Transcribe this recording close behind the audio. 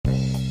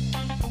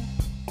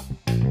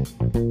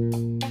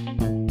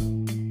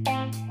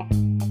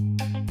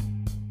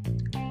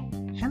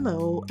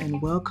Hello,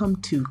 and welcome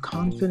to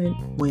Confident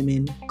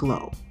Women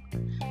Glow,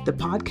 the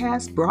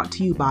podcast brought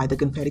to you by the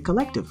Confetti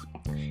Collective,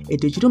 a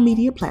digital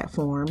media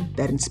platform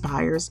that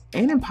inspires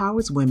and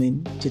empowers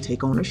women to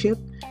take ownership,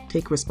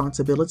 take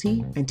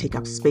responsibility, and take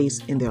up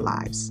space in their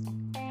lives.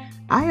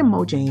 I am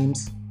Mo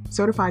James,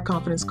 certified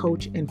confidence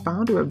coach and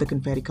founder of the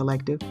Confetti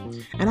Collective,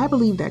 and I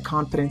believe that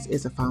confidence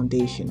is a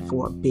foundation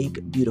for a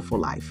big, beautiful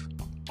life.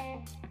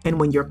 And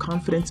when your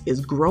confidence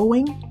is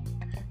growing,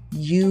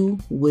 you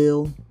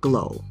will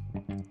glow,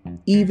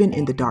 even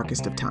in the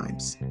darkest of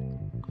times.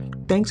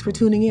 Thanks for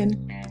tuning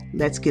in.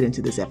 Let's get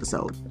into this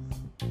episode.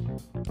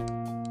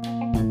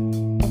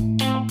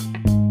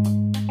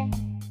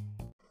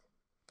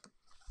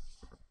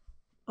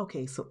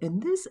 Okay, so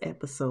in this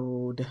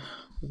episode,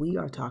 we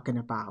are talking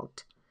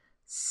about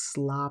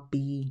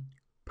sloppy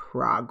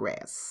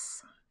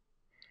progress.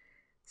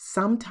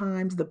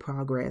 Sometimes the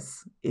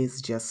progress is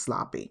just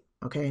sloppy,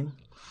 okay?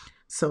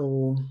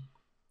 So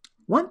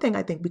one thing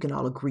I think we can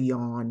all agree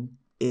on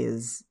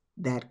is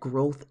that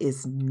growth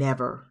is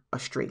never a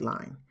straight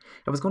line.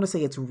 I was going to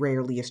say it's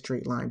rarely a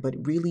straight line, but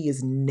it really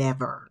is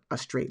never a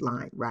straight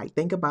line, right?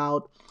 Think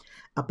about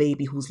a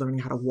baby who's learning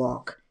how to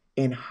walk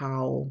and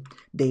how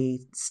they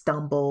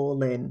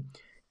stumble and,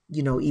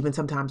 even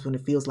sometimes when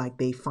it feels like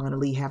they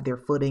finally have their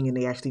footing and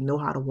they actually know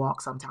how to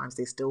walk, sometimes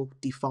they still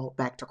default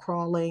back to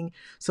crawling.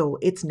 So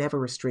it's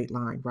never a straight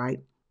line, right?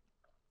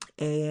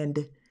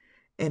 And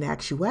in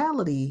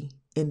actuality,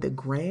 in the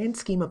grand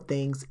scheme of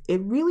things, it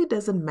really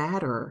doesn't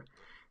matter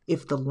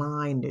if the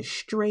line is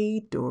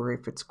straight or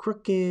if it's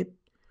crooked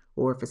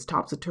or if it's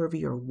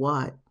topsy-turvy or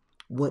what.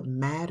 What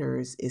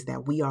matters is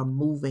that we are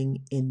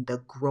moving in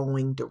the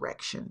growing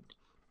direction.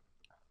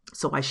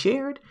 So I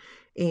shared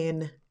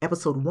in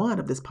episode 1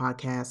 of this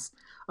podcast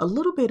a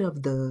little bit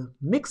of the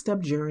mixed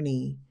up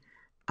journey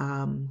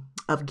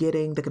of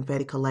getting the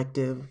Confetti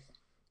Collective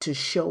to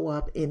show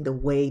up in the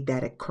way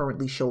that it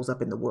currently shows up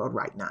in the world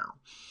right now.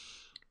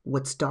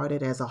 What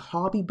started as a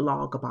hobby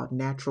blog about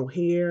natural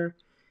hair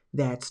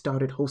that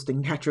started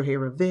hosting natural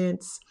hair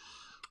events.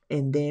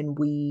 And then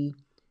we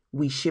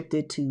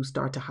shifted to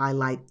start to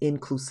highlight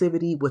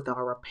inclusivity with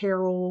our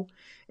apparel.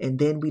 And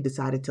then we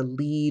decided to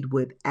lead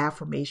with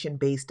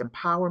affirmation-based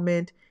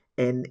empowerment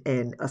and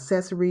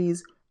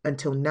accessories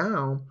until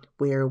now,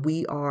 where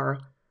we are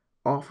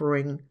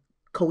offering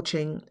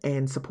coaching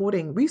and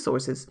supporting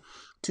resources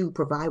to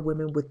provide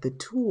women with the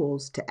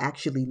tools to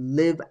actually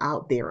live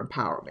out their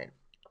empowerment.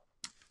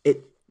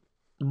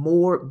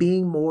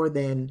 Being more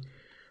than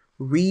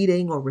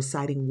reading or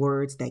reciting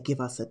words that give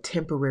us a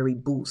temporary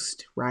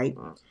boost, right?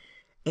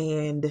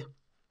 And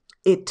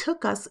it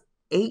took us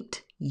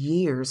 8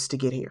 years to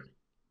get here.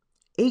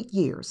 8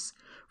 years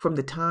from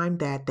the time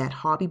that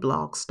hobby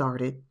blog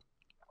started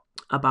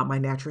about my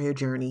natural hair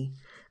journey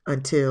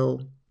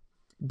until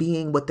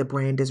being what the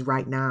brand is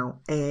right now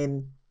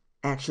and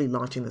actually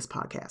launching this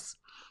podcast.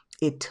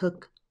 It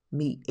took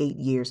me 8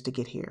 years to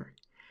get here.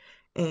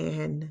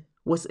 And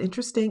what's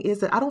interesting is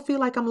that I don't feel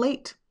like I'm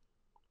late.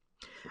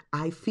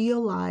 I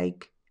feel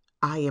like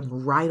I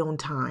am right on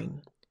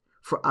time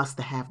for us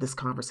to have this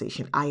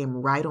conversation. I am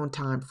right on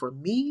time for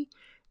me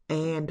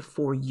and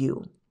for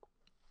you.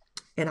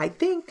 And I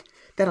think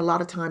that a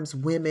lot of times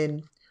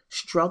women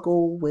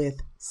struggle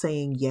with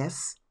saying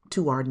yes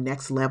to our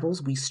next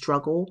levels. We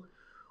struggle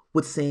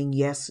with saying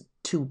yes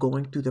to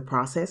going through the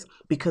process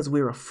because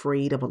we're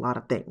afraid of a lot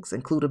of things,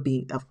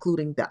 including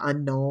the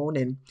unknown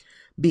and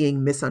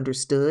being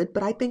misunderstood.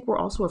 But I think we're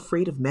also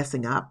afraid of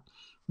messing up,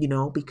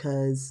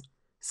 because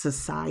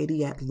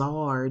society at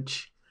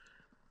large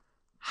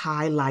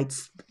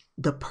highlights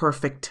the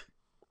perfect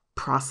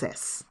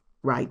process,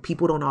 right?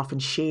 People don't often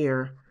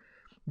share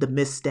the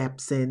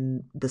missteps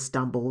and the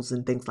stumbles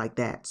and things like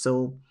that.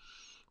 So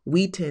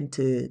we tend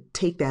to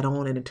take that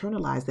on and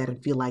internalize that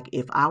and feel like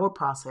if our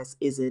process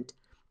isn't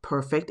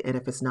perfect and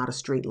if it's not a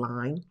straight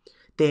line,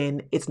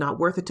 then it's not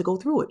worth it to go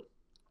through it.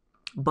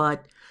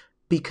 But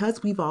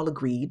because we've all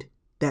agreed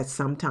that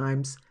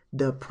sometimes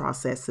the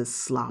process is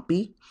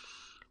sloppy,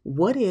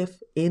 what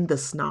if in the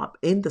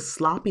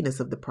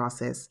sloppiness of the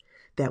process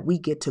that we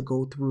get to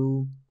go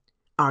through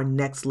our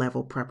next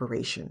level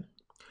preparation?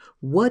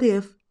 What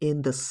if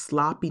in the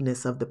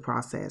sloppiness of the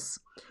process,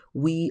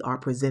 we are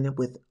presented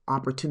with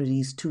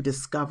opportunities to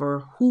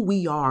discover who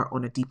we are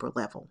on a deeper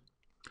level?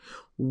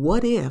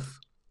 What if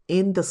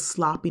in the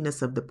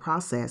sloppiness of the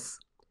process,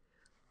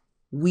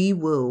 we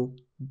will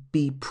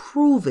be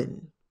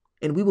proven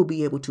and we will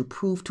be able to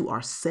prove to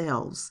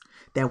ourselves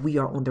that we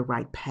are on the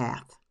right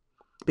path?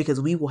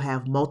 Because we will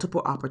have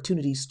multiple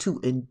opportunities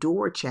to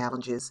endure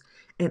challenges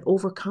and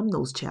overcome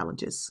those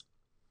challenges.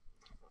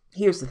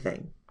 Here's the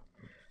thing.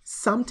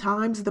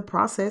 Sometimes the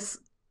process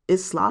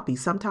is sloppy.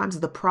 Sometimes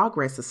the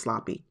progress is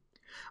sloppy,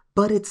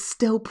 but it's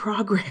still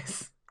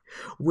progress.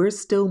 We're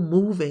still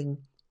moving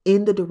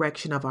in the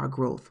direction of our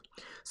growth.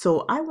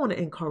 So I want to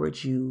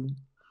encourage you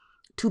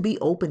to be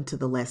open to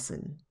the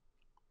lesson,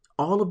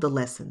 all of the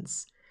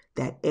lessons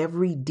that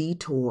every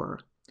detour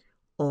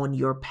on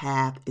your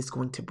path is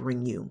going to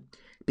bring you.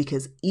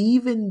 Because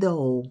even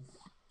though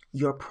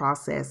your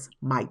process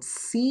might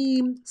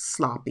seem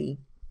sloppy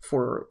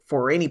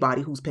for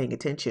anybody who's paying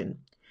attention,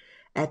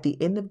 at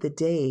the end of the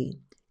day,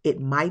 it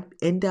might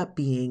end up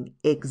being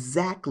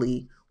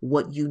exactly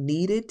what you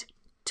needed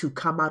to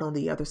come out on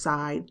the other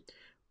side,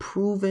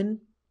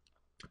 proven,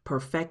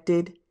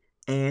 perfected,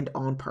 and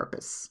on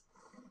purpose.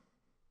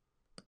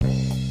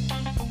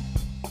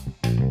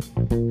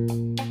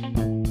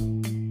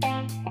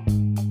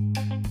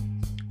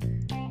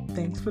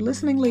 Thanks for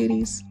listening,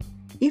 ladies.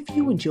 If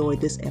you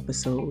enjoyed this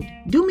episode,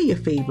 do me a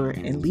favor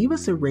and leave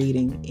us a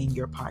rating in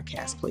your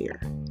podcast player.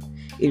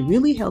 It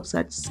really helps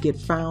us get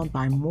found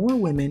by more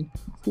women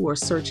who are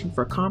searching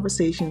for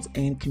conversations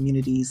and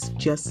communities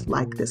just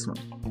like this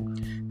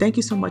one. Thank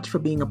you so much for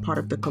being a part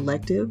of the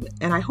collective,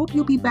 and I hope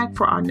you'll be back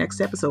for our next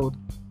episode.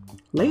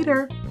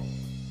 Later.